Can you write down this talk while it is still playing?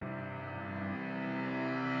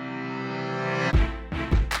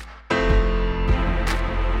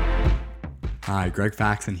Hi, Greg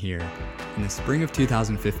Faxon here. In the spring of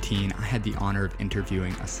 2015, I had the honor of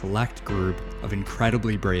interviewing a select group of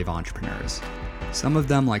incredibly brave entrepreneurs. Some of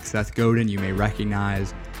them, like Seth Godin, you may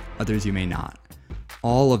recognize, others you may not.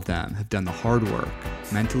 All of them have done the hard work,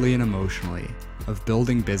 mentally and emotionally, of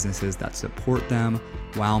building businesses that support them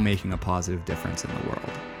while making a positive difference in the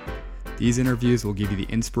world. These interviews will give you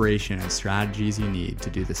the inspiration and strategies you need to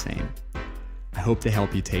do the same. I hope they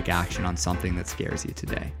help you take action on something that scares you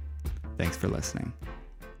today. Thanks for listening.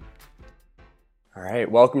 All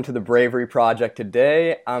right, welcome to the Bravery Project.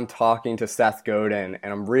 Today, I'm talking to Seth Godin,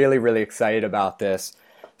 and I'm really excited about this.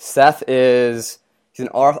 Seth he's an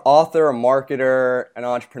author, a marketer, an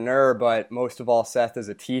entrepreneur, but most of all, Seth is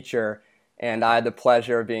a teacher, and I had the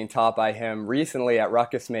pleasure of being taught by him recently at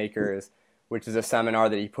Ruckus Makers, which is a seminar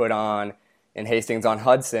that he put on in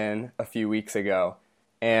Hastings-on-Hudson a few weeks ago.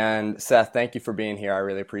 And Seth, thank you for being here. I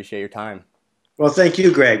really appreciate your time. Well, thank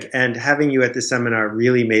you, Greg. And having you at the seminar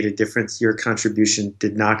really made a difference. Your contribution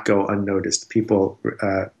did not go unnoticed. People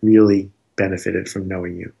really benefited from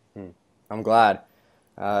knowing you. I'm glad.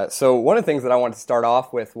 So one of the things that I wanted to start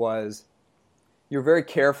off with was you're very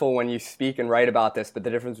careful when you speak and write about this, but the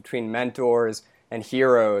difference between mentors and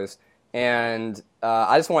heroes. And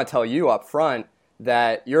I just want to tell you up front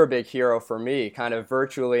that you're a big hero for me, kind of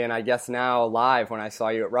virtually, and I guess now live when I saw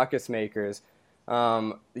you at Ruckus Makers.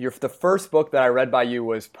 The first book that I read by you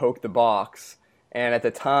was Poke the Box, and at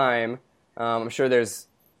the time, I'm sure there's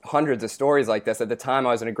hundreds of stories like this. At the time,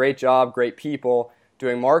 I was in a great job, great people,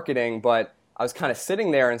 doing marketing, but I was kind of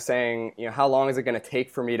sitting there and saying, how long is it going to take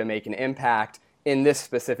for me to make an impact in this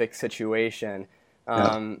specific situation?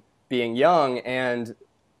 Being young and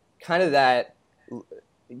kind of that,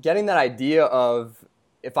 getting that idea of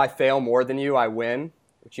if I fail more than you, I win,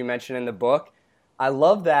 which you mentioned in the book. I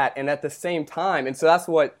love that, and at the same time, and so that's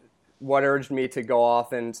what urged me to go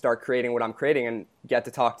off and start creating what I'm creating and get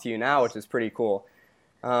to talk to you now, which is pretty cool.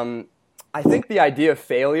 I think the idea of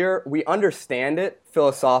failure, we understand it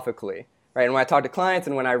philosophically, right? And when I talk to clients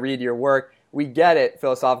and when I read your work, we get it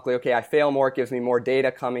philosophically. Okay, I fail more, it gives me more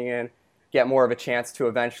data coming in, get more of a chance to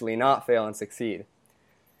eventually not fail and succeed.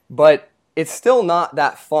 But it's still not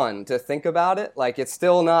that fun to think about it. Like, it's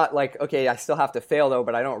still not like, okay, I still have to fail though,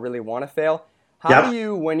 but I don't really want to fail. How do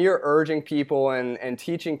you, when you're urging people and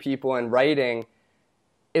teaching people and writing,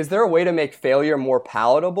 is there a way to make failure more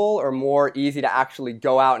palatable or more easy to actually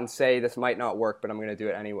go out and say, this might not work, but I'm going to do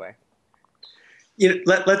it anyway?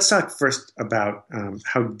 Let's talk first about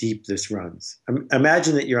how deep this runs.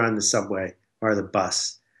 Imagine that you're on the subway or the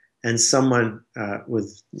bus, and someone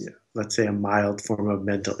with, let's say, a mild form of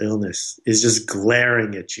mental illness is just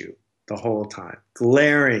glaring at you the whole time,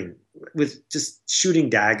 glaring with just shooting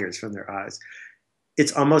daggers from their eyes.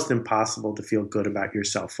 It's almost impossible to feel good about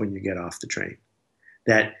yourself when you get off the train.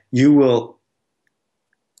 That you will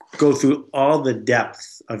go through all the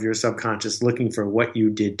depth of your subconscious looking for what you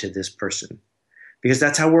did to this person. Because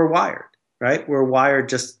that's how we're wired, right? We're wired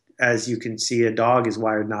just as you can see a dog is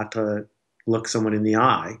wired not to look someone in the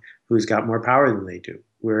eye who's got more power than they do.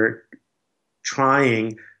 We're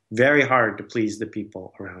trying very hard to please the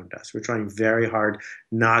people around us. We're trying very hard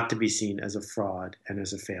not to be seen as a fraud and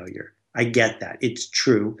as a failure. I get that. It's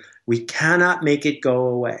true. We cannot make it go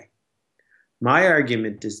away. My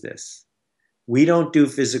argument is this. We don't do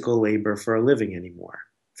physical labor for a living anymore.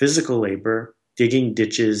 Physical labor, digging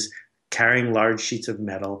ditches, carrying large sheets of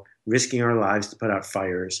metal, risking our lives to put out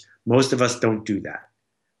fires. Most of us don't do that.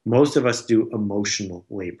 Most of us do emotional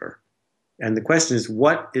labor. And the question is,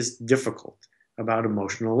 what is difficult about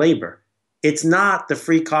emotional labor? It's not the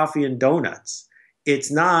free coffee and donuts.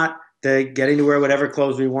 It's not the getting to wear whatever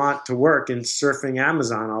clothes we want to work and surfing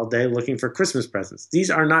Amazon all day looking for Christmas presents. These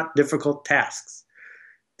are not difficult tasks.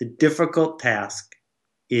 The difficult task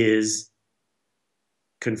is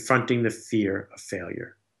confronting the fear of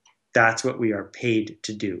failure. That's what we are paid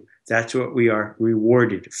to do. That's what we are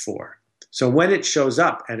rewarded for. So when it shows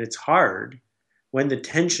up and it's hard, when the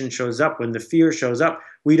tension shows up, when the fear shows up,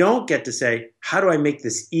 we don't get to say, how do I make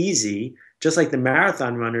this easy? Just like the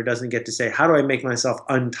marathon runner doesn't get to say, how do I make myself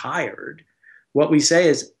untired? What we say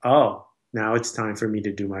is, oh, now it's time for me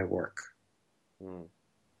to do my work.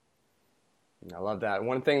 I love that.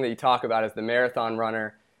 One thing that you talk about is the marathon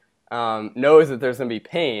runner knows that there's going to be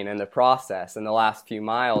pain in the process in the last few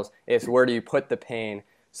miles. It's where do you put the pain?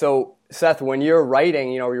 So, Seth, when you're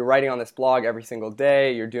writing, you're writing on this blog every single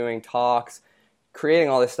day, you're doing talks, creating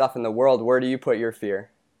all this stuff in the world, where do you put your fear?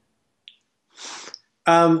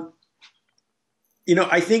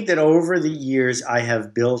 I think that over the years I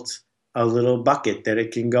have built a little bucket that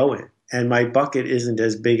it can go in. And my bucket isn't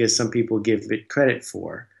as big as some people give it credit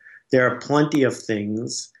for. There are plenty of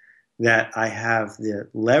things that I have the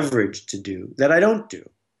leverage to do that I don't do.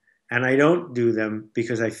 And I don't do them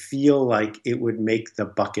because I feel like it would make the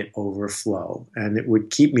bucket overflow and it would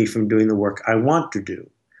keep me from doing the work I want to do.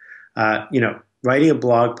 Writing a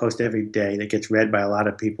blog post every day that gets read by a lot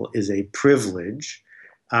of people is a privilege.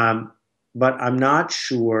 But I'm not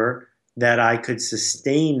sure that I could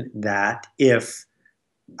sustain that if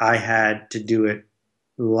I had to do it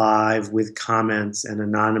live with comments and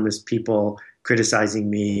anonymous people criticizing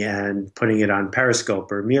me and putting it on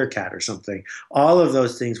Periscope or Meerkat or something. All of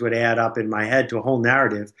those things would add up in my head to a whole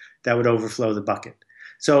narrative that would overflow the bucket.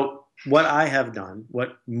 So what I have done,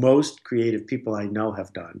 what most creative people I know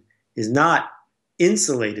have done, is not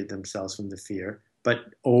insulated themselves from the fear, but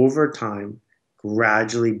over time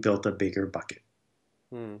gradually built a bigger bucket.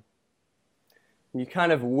 You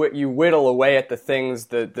kind of you whittle away at the things,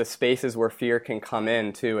 the spaces where fear can come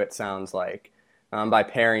in too, it sounds like, by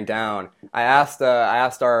paring down. I asked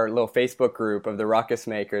our little Facebook group of the Ruckus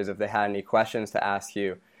Makers if they had any questions to ask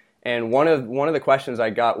you. And one of the questions I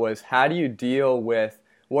got was, how do you deal with,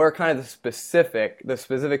 what are kind of the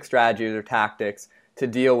specific strategies or tactics to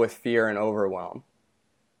deal with fear and overwhelm?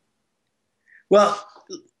 Well,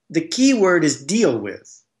 the key word is deal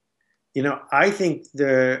with. I think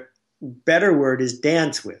the better word is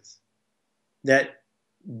dance with. That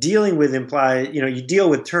dealing with implies, you deal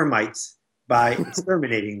with termites by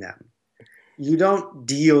exterminating them. You don't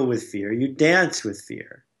deal with fear, you dance with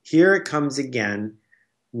fear. Here it comes again.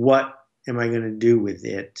 What am I going to do with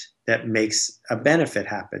it that makes a benefit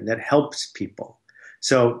happen, that helps people?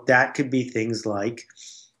 So that could be things like,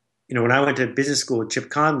 when I went to business school with Chip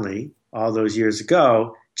Conley all those years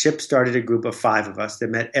ago, Chip started a group of 5 of us that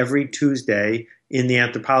met every Tuesday in the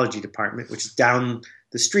anthropology department, which is down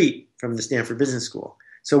the street from the Stanford Business School.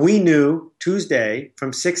 So we knew Tuesday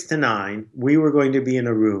from 6 to 9, we were going to be in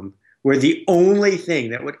a room where the only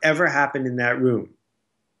thing that would ever happen in that room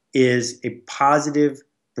is a positive,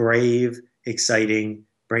 brave, exciting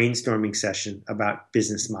brainstorming session about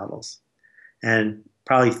business models. And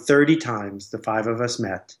probably 30 times the 5 of us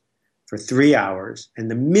met for 3 hours.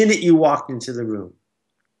 And the minute you walked into the room,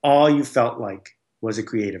 all you felt like was a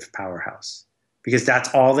creative powerhouse, because that's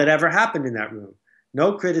all that ever happened in that room.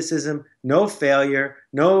 No criticism, no failure,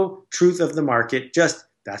 no truth of the market, just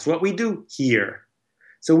that's what we do here.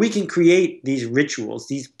 So we can create these rituals,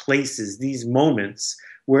 these places, these moments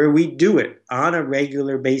where we do it on a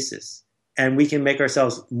regular basis, and we can make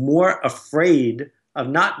ourselves more afraid of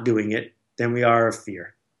not doing it than we are of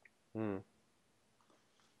fear.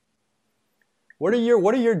 What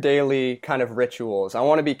are your daily kind of rituals? I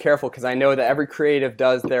want to be careful because I know that every creative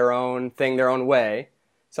does their own thing their own way.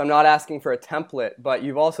 So I'm not asking for a template, but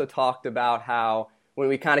you've also talked about how when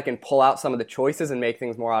we kind of can pull out some of the choices and make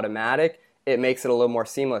things more automatic, it makes it a little more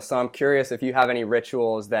seamless. So I'm curious if you have any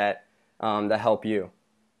rituals that help you.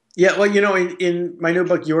 Yeah, well, in my new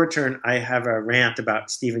book, Your Turn, I have a rant about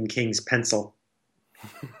Stephen King's pencil,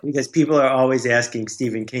 because people are always asking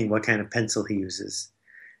Stephen King what kind of pencil he uses.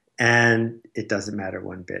 And it doesn't matter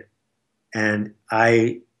one bit. And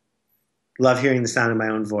I love hearing the sound of my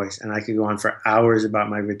own voice. And I could go on for hours about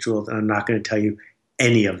my rituals, and I'm not going to tell you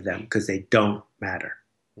any of them because they don't matter.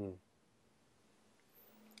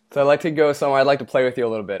 So I'd like to go somewhere. I'd like to play with you a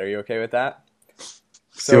little bit. Are you okay with that?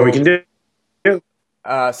 See what we can do.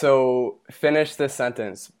 So finish this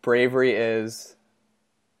sentence. Bravery is...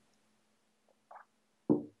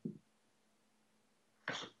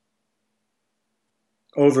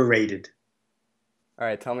 overrated. All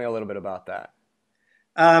right, tell me a little bit about that.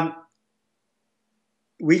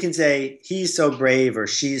 We can say he's so brave or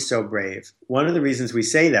she's so brave. One of the reasons we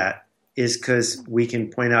say that is because we can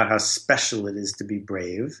point out how special it is to be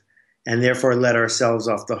brave and therefore let ourselves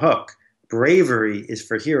off the hook. Bravery is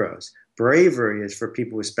for heroes. Bravery is for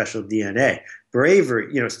people with special DNA.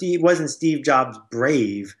 Bravery, wasn't Steve Jobs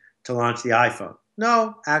brave to launch the iPhone?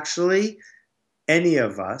 No, actually, any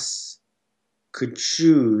of us could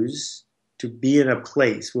choose to be in a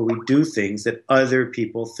place where we do things that other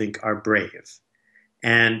people think are brave.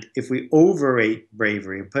 And if we overrate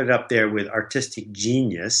bravery and put it up there with artistic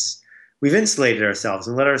genius, we've insulated ourselves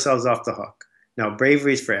and let ourselves off the hook. Now,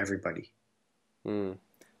 bravery is for everybody. So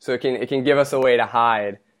it can give us a way to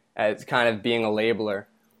hide as kind of being a labeler.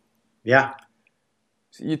 Yeah.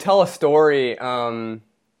 So you tell a story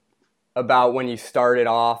about when you started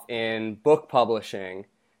off in book publishing.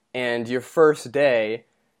 And your first day,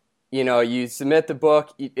 you submit the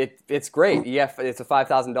book. It's great. It's a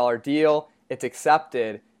 $5,000 deal. It's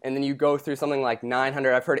accepted. And then you go through something like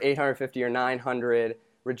 900. I've heard 850 or 900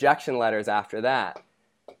 rejection letters after that.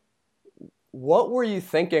 What were you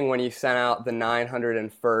thinking when you sent out the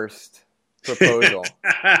 901st proposal?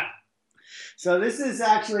 So this is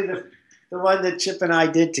actually the one that Chip and I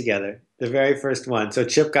did together, the very first one. So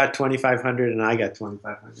Chip got 2,500 and I got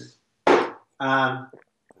 2,500.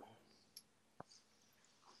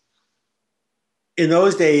 In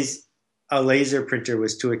those days, a laser printer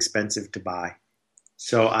was too expensive to buy.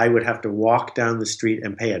 So I would have to walk down the street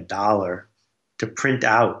and pay $1 to print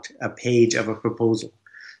out a page of a proposal.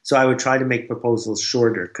 So I would try to make proposals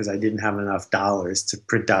shorter because I didn't have enough dollars to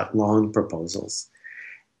print out long proposals.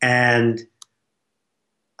 And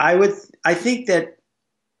I think that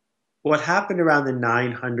what happened around the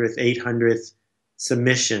 900th, 800th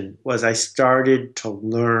submission was I started to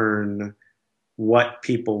learn what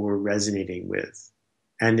people were resonating with.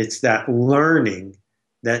 And it's that learning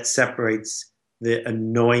that separates the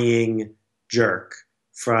annoying jerk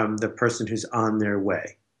from the person who's on their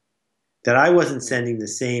way. That I wasn't sending the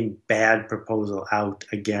same bad proposal out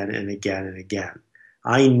again and again and again.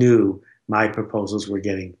 I knew my proposals were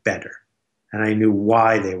getting better, and I knew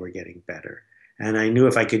why they were getting better. And I knew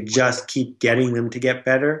if I could just keep getting them to get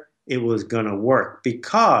better, it was going to work,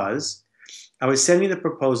 because I was sending the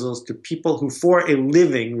proposals to people who for a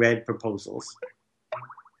living read proposals.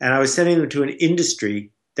 And I was sending them to an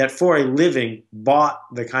industry that for a living bought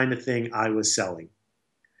the kind of thing I was selling.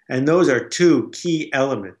 And those are two key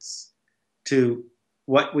elements to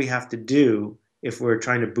what we have to do if we're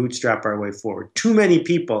trying to bootstrap our way forward. Too many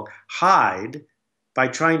people hide by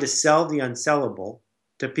trying to sell the unsellable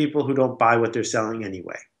to people who don't buy what they're selling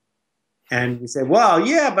anyway. And you say, well,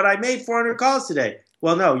 yeah, but I made 400 calls today.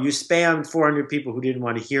 Well, no, you spammed 400 people who didn't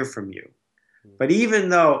want to hear from you. But even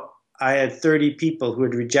though I had 30 people who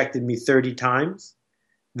had rejected me 30 times,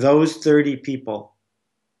 those 30 people,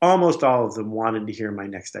 almost all of them wanted to hear my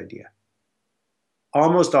next idea.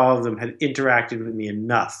 Almost all of them had interacted with me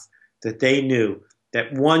enough that they knew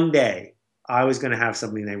that one day I was going to have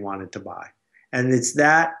something they wanted to buy. And it's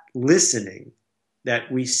that listening that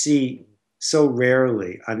we see so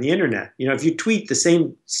rarely on the internet. You know, if you tweet the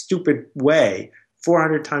same stupid way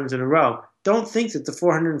 400 times in a row, don't think that the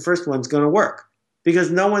 401st one's going to work, because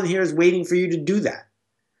no one here is waiting for you to do that.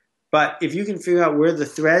 But if you can figure out where the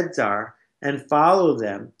threads are and follow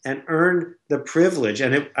them and earn the privilege,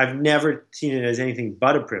 and I've never seen it as anything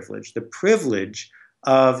but a privilege, the privilege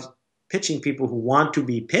of pitching people who want to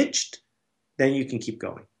be pitched, then you can keep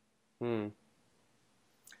going.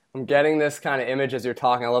 I'm getting this kind of image as you're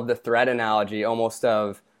talking. I love the thread analogy, almost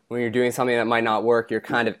of when you're doing something that might not work, you're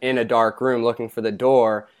kind of in a dark room looking for the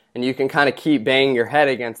door, and you can kind of keep banging your head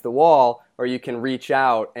against the wall, or you can reach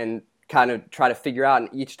out and kind of try to figure out, and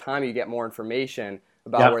each time you get more information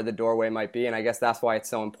about where the doorway might be. And I guess that's why it's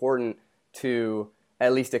so important to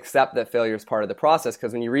at least accept that failure is part of the process,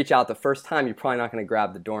 because when you reach out the first time, you're probably not going to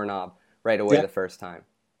grab the doorknob right away the first time.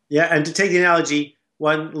 Yeah, and to take the analogy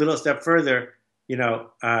one little step further,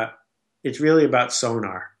 it's really about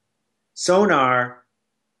sonar. Sonar,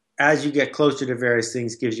 as you get closer to various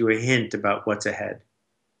things, gives you a hint about what's ahead.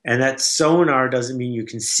 And that sonar doesn't mean you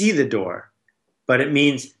can see the door, but it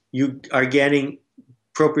means you are getting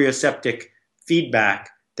proprioceptic feedback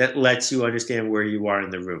that lets you understand where you are in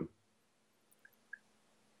the room.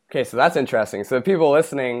 Okay, so that's interesting. So people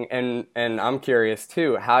listening, and I'm curious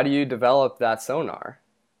too, how do you develop that sonar?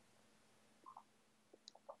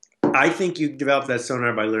 I think you develop that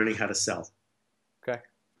sonar by learning how to sell. Okay.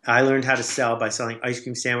 I learned how to sell by selling ice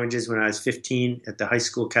cream sandwiches when I was 15 at the high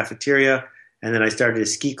school cafeteria. And then I started a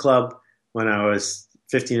ski club when I was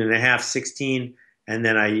 15 and a half, 16. And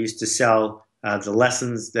then I used to sell the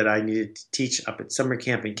lessons that I needed to teach up at summer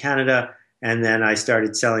camp in Canada. And then I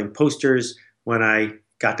started selling posters when I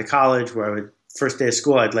got to college, where I would, first day of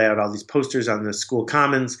school, I'd lay out all these posters on the school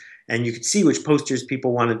commons, and you could see which posters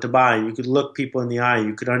people wanted to buy. You could look people in the eye.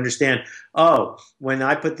 You could understand, oh, when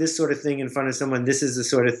I put this sort of thing in front of someone, this is the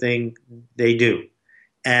sort of thing they do.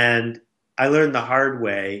 And I learned the hard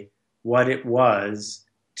way what it was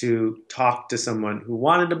to talk to someone who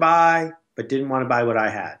wanted to buy but didn't want to buy what I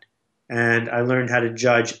had. And I learned how to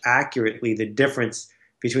judge accurately the difference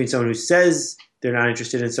between someone who says they're not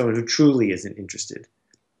interested and someone who truly isn't interested.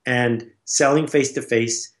 And selling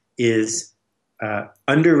face-to-face is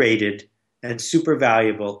underrated and super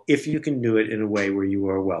valuable if you can do it in a way where you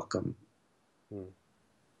are welcome.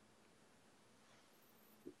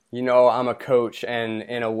 You know, I'm a coach, and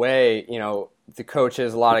in a way, a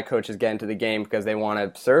lot of coaches get into the game because they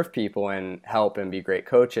want to serve people and help and be great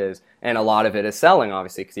coaches. And a lot of it is selling,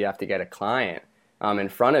 obviously, because you have to get a client in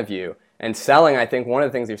front of you. And selling, I think one of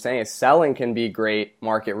the things you're saying is selling can be great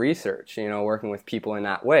market research, working with people in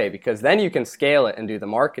that way, because then you can scale it and do the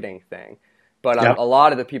marketing thing. But a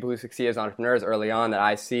lot of the people who succeed as entrepreneurs early on that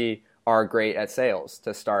I see are great at sales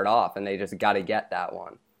to start off, and they just got to get that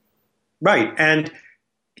one. Right. And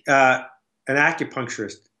uh, an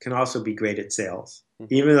acupuncturist can also be great at sales. Hmm.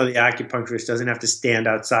 Even though the acupuncturist doesn't have to stand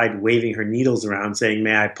outside waving her needles around saying,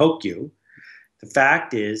 "May I poke you?" The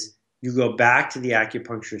fact is, you go back to the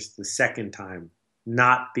acupuncturist the second time,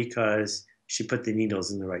 not because she put the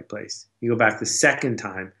needles in the right place. You go back the second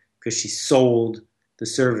time because she sold the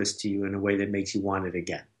service to you in a way that makes you want it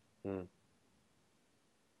again. Mm.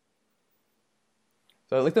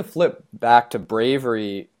 So I'd like to flip back to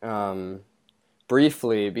bravery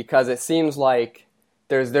briefly because it seems like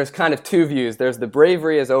there's kind of two views. There's the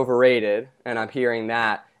bravery is overrated, and I'm hearing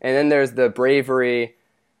that, and then there's the bravery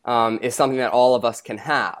is something that all of us can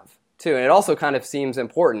have too. And it also kind of seems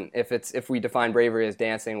important if we define bravery as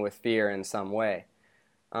dancing with fear in some way.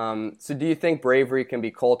 So do you think bravery can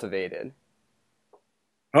be cultivated?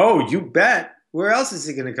 Oh, you bet. Where else is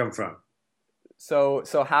it going to come from?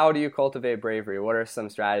 So how do you cultivate bravery? What are some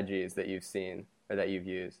strategies that you've seen or that you've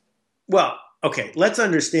used? Well, okay, let's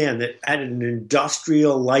understand that at an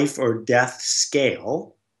industrial life or death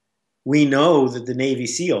scale, we know that the Navy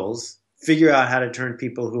SEALs figure out how to turn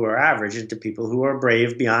people who are average into people who are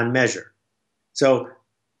brave beyond measure. So,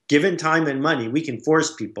 given time and money, we can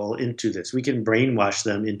force people into this. We can brainwash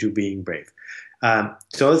them into being brave.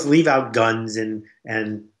 So let's leave out guns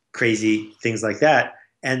and crazy things like that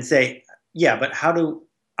and say, yeah, but how do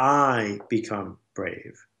I become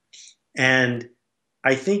brave? And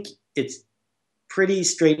I think it's pretty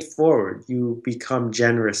straightforward. You become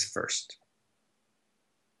generous first.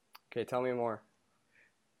 Okay, tell me more.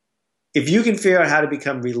 If you can figure out how to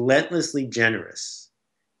become relentlessly generous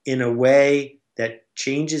in a way that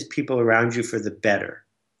changes people around you for the better,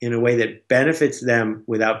 in a way that benefits them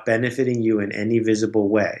without benefiting you in any visible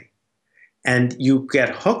way, and you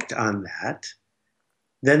get hooked on that,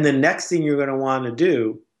 then the next thing you're going to want to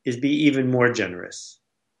do is be even more generous.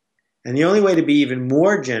 And the only way to be even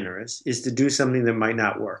more generous is to do something that might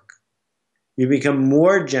not work. You become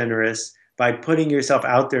more generous by putting yourself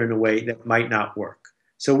out there in a way that might not work.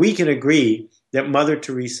 So we can agree that Mother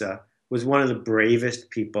Teresa was one of the bravest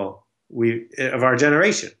people of our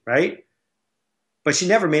generation, right? But she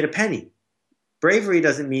never made a penny. Bravery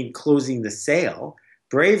doesn't mean closing the sale.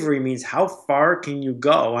 Bravery means how far can you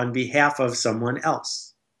go on behalf of someone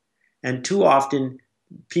else? And too often,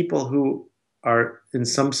 people who are in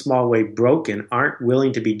some small way broken aren't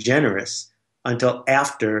willing to be generous until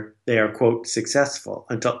after they are, quote, successful,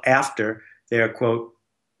 until after they are, quote,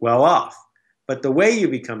 well off. But the way you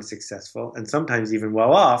become successful, and sometimes even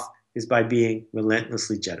well off, is by being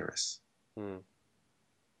relentlessly generous. Hmm.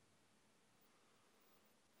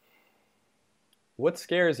 What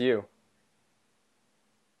scares you?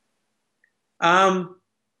 Um,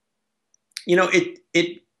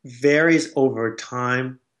 it varies over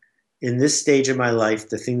time. In this stage of my life,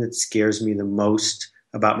 the thing that scares me the most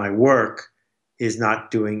about my work is not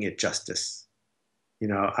doing it justice.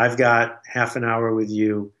 I've got half an hour with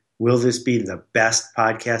you. Will this be the best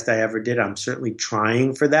podcast I ever did? I'm certainly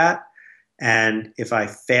trying for that. And if I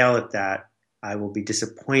fail at that, I will be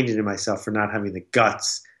disappointed in myself for not having the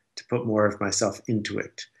guts to put more of myself into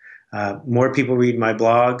it. More people read my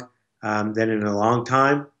blog than in a long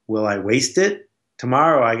time. Will I waste it?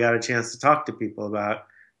 Tomorrow, I got a chance to talk to people about,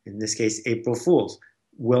 in this case, April Fools.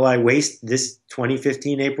 Will I waste this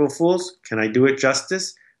 2015 April Fools? Can I do it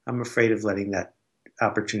justice? I'm afraid of letting that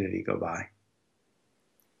opportunity go by.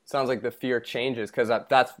 Sounds like the fear changes because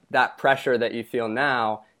that pressure that you feel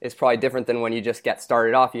now is probably different than when you just get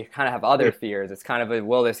started off. You kind of have other fears. It's kind of a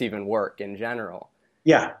will this even work in general?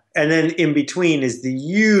 Yeah. And then in between is the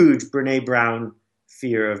huge Brene Brown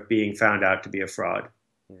fear of being found out to be a fraud.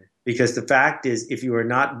 Hmm. Because the fact is, if you are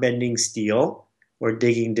not bending steel or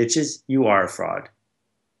digging ditches, you are a fraud,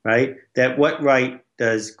 right? That what right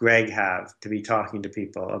does Greg have to be talking to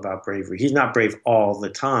people about bravery? He's not brave all the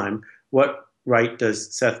time. What right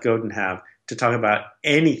does Seth Godin have to talk about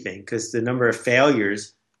anything? Because the number of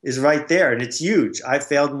failures is right there, and it's huge. I've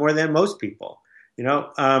failed more than most people. You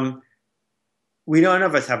know, we none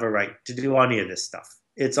of us have a right to do any of this stuff.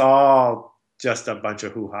 It's all just a bunch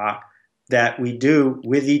of hoo-ha that we do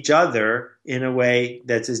with each other in a way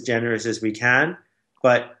that's as generous as we can.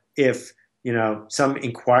 But if some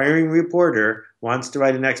inquiring reporter wants to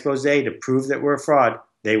write an expose to prove that we're a fraud,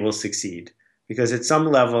 they will succeed. Because at some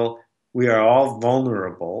level, we are all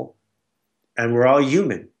vulnerable and we're all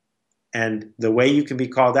human. And the way you can be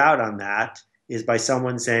called out on that is by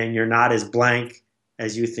someone saying you're not as blank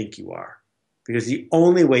as you think you are. Because the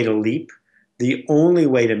only way to leap, the only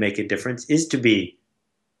way to make a difference is to be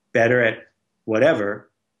better at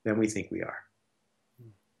whatever than we think we are.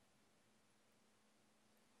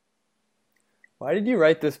 Why did you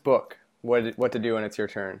write this book? What to do when it's your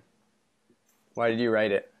turn? Why did you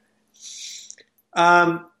write it?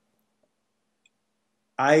 Um,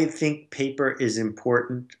 I think paper is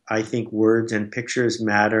important. I think words and pictures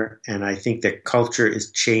matter. And I think that culture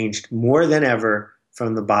is changed more than ever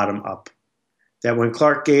from the bottom up. That when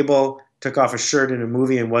Clark Gable took off a shirt in a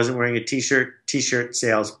movie and wasn't wearing a t-shirt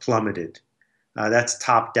sales plummeted. That's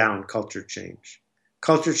top-down culture change.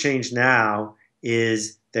 Culture change now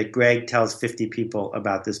is that Greg tells 50 people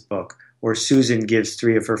about this book, or Susan gives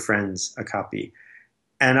 3 of her friends a copy.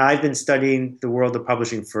 And I've been studying the world of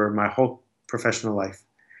publishing for my whole professional life.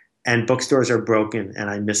 And bookstores are broken, and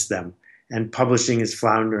I miss them. And publishing is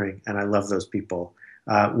floundering, and I love those people.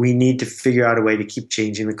 We need to figure out a way to keep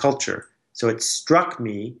changing the culture. So it struck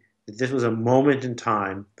me that this was a moment in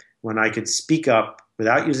time when I could speak up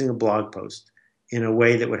without using a blog post in a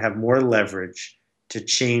way that would have more leverage to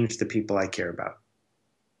change the people I care about.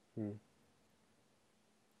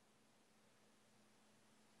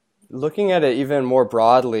 Looking at it even more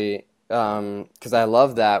broadly, because I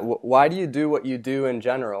love that, why do you do what you do in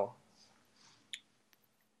general?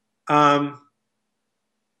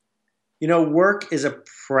 Work is a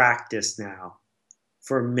practice now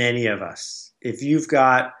for many of us. If you've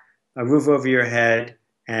got a roof over your head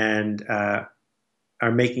and are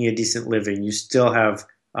making a decent living, you still have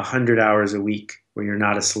 100 hours a week where you're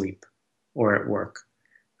not asleep or at work.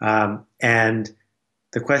 And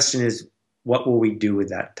the question is, what will we do with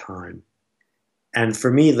that time? And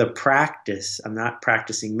for me, the practice, I'm not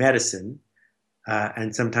practicing medicine,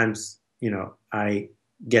 and sometimes, I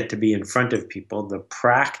get to be in front of people. The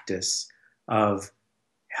practice of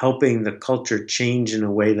helping the culture change in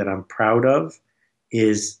a way that I'm proud of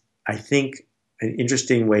is, I think, an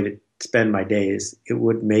interesting way to spend my days. It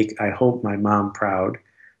would make, I hope, my mom proud.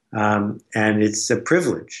 And it's a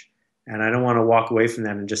privilege. And I don't want to walk away from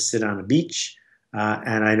that and just sit on a beach.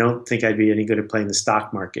 And I don't think I'd be any good at playing the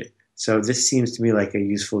stock market. So this seems to me like a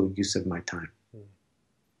useful use of my time.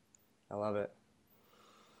 I love it.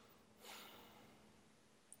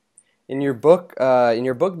 In your book,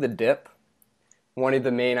 The Dip, one of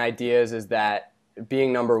the main ideas is that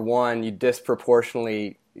being number one, you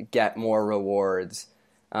disproportionately get more rewards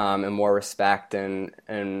and more respect, and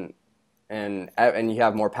you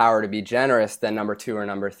have more power to be generous than number 2 or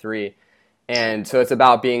number 3. And so it's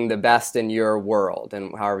about being the best in your world,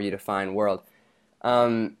 and however you define world.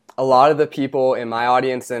 A lot of the people in my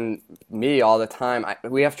audience and me all the time,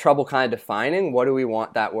 we have trouble kind of defining what do we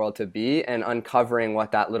want that world to be and uncovering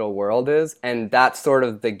what that little world is. And that's sort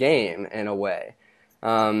of the game in a way.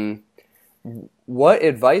 What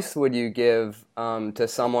advice would you give to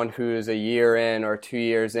someone who's a year in or 2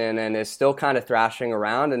 years in and is still kind of thrashing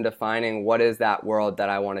around and defining what is that world that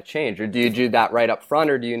I want to change? Or do you do that right up front,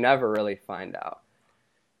 or do you never really find out?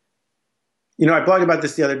 I blogged about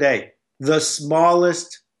this the other day. The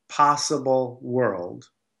smallest possible world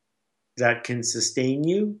that can sustain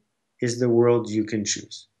you is the world you can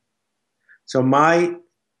choose. So my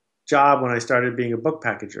job when I started being a book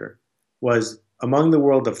packager was, among the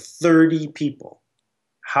world of 30 people,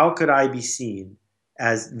 how could I be seen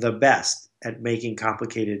as the best at making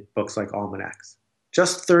complicated books like almanacs?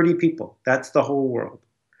 Just 30 people. That's the whole world.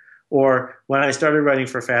 Or when I started writing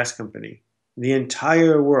for Fast Company, the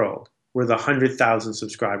entire world were the 100,000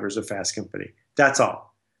 subscribers of Fast Company. That's all.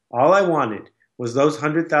 All I wanted was those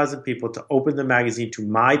 100,000 people to open the magazine to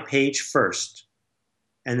my page first,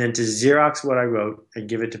 and then to Xerox what I wrote and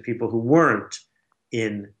give it to people who weren't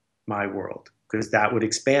in my world, because that would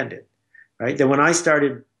expand it, right? Then when I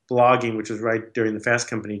started blogging, which was right during the Fast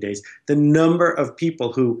Company days, the number of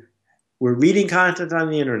people who were reading content on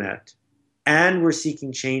the internet and were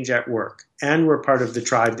seeking change at work and were part of the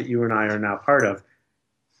tribe that you and I are now part of,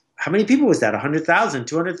 how many people was that? 100,000,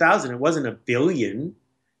 200,000? It wasn't a billion.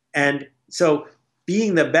 And so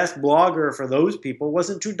being the best blogger for those people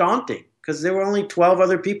wasn't too daunting, because there were only 12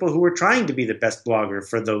 other people who were trying to be the best blogger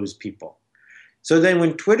for those people. So then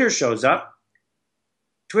when Twitter shows up,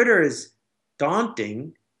 Twitter is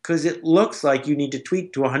daunting because it looks like you need to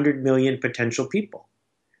tweet to 100 million potential people.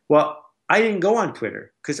 Well, I didn't go on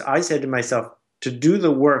Twitter because I said to myself, to do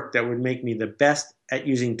the work that would make me the best at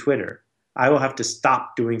using Twitter, I will have to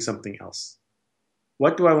stop doing something else.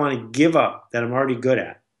 What do I want to give up that I'm already good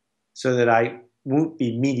at so that I won't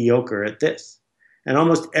be mediocre at this? And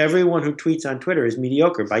almost everyone who tweets on Twitter is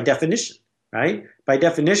mediocre by definition, right? By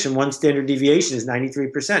definition, one standard deviation is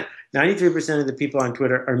 93%. 93% of the people on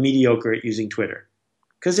Twitter are mediocre at using Twitter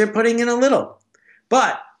because they're putting in a little.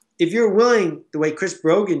 But if you're willing, the way Chris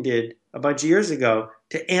Brogan did a bunch of years ago,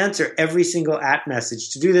 to answer every single @ message,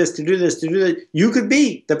 to do this, to do this, to do that, you could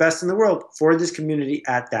be the best in the world for this community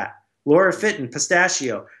at that. Laura Fitton,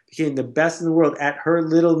 Pistachio, became the best in the world at her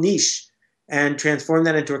little niche. and transformed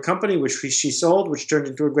that into a company, which she sold, which turned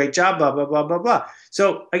into a great job, blah, blah, blah, blah, blah.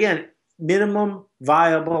 So again, minimum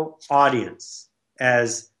viable audience,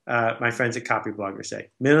 as my friends at Copyblogger say,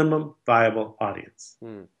 minimum viable audience.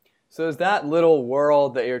 So is that little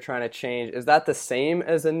world that you're trying to change, is that the same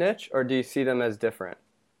as a niche, or do you see them as different?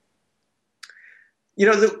 You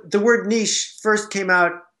know, the word niche first came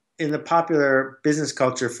out in the popular business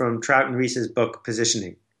culture from Trout and Reese's book,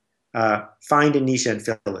 Positioning. Find a niche and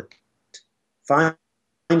fill it. Find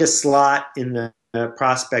a slot in the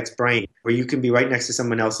prospect's brain where you can be right next to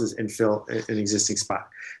someone else's and fill an existing spot.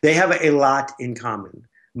 They have a lot in common.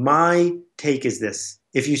 My take is this.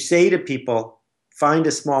 If you say to people, find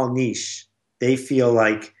a small niche, they feel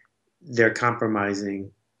like they're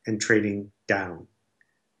compromising and trading down.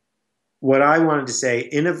 What I wanted to say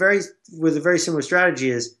with a very similar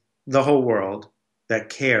strategy is the whole world that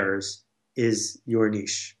cares is your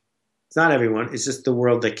niche. It's not everyone. It's just the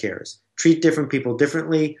world that cares. Treat different people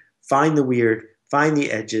differently. Find the weird. Find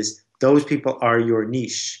the edges. Those people are your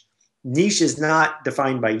niche. Niche is not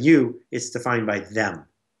defined by you. It's defined by them.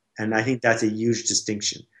 And I think that's a huge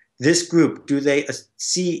distinction. This group, do they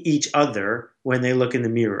see each other when they look in the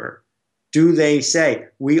mirror? Do they say,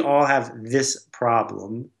 we all have this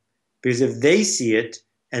problem? Because if they see it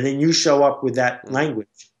and then you show up with that language,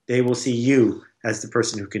 they will see you as the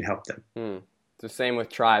person who can help them. It's the same with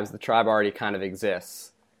tribes. The tribe already kind of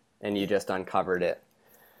exists, and you just uncovered it.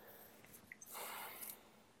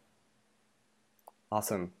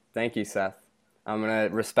 Awesome. Thank you, Seth. I'm going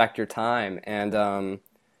to respect your time and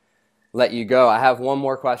let you go. I have one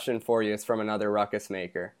more question for you. It's from another ruckus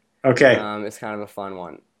maker. Okay. It's kind of a fun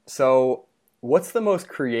one. So what's the most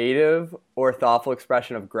creative or thoughtful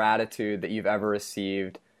expression of gratitude that you've ever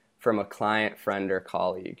received from a client, friend, or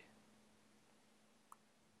colleague?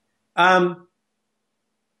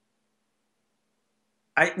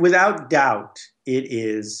 Without doubt, it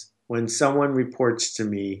is when someone reports to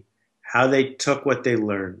me how they took what they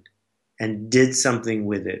learned and did something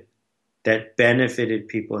with it that benefited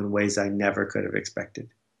people in ways I never could have expected.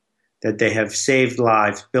 That they have saved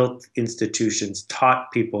lives, built institutions,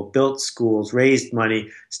 taught people, built schools, raised money,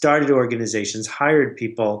 started organizations, hired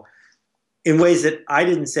people in ways that I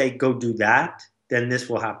didn't say, go do that, then this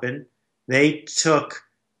will happen. They took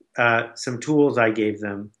some tools I gave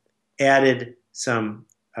them, added some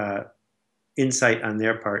insight on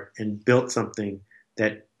their part, and built something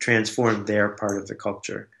that transformed their part of the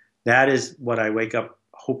culture. That is what I wake up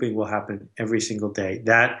hoping will happen every single day.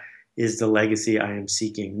 That is the legacy I am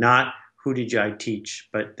seeking. Not who did I teach,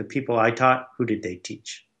 but the people I taught, who did they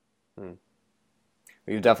teach?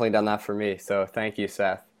 You've definitely done that for me. So thank you,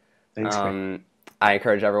 Seth. Thanks, Greg. I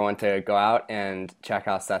encourage everyone to go out and check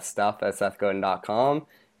out Seth's stuff at sethgodin.com,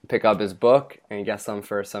 pick up his book, and get some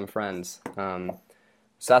for some friends.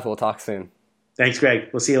 Seth, we'll talk soon. Thanks, Greg.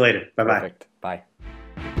 We'll see you later. Bye-bye. Perfect. Bye.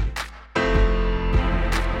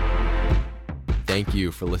 Thank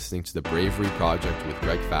you for listening to The Bravery Project with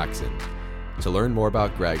Greg Faxon. To learn more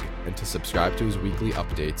about Greg and to subscribe to his weekly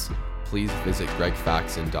updates, please visit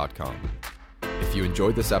gregfaxon.com. If you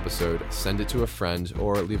enjoyed this episode, send it to a friend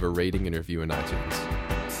or leave a rating and review in iTunes.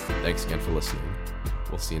 Thanks again for listening.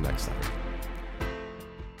 We'll see you next time.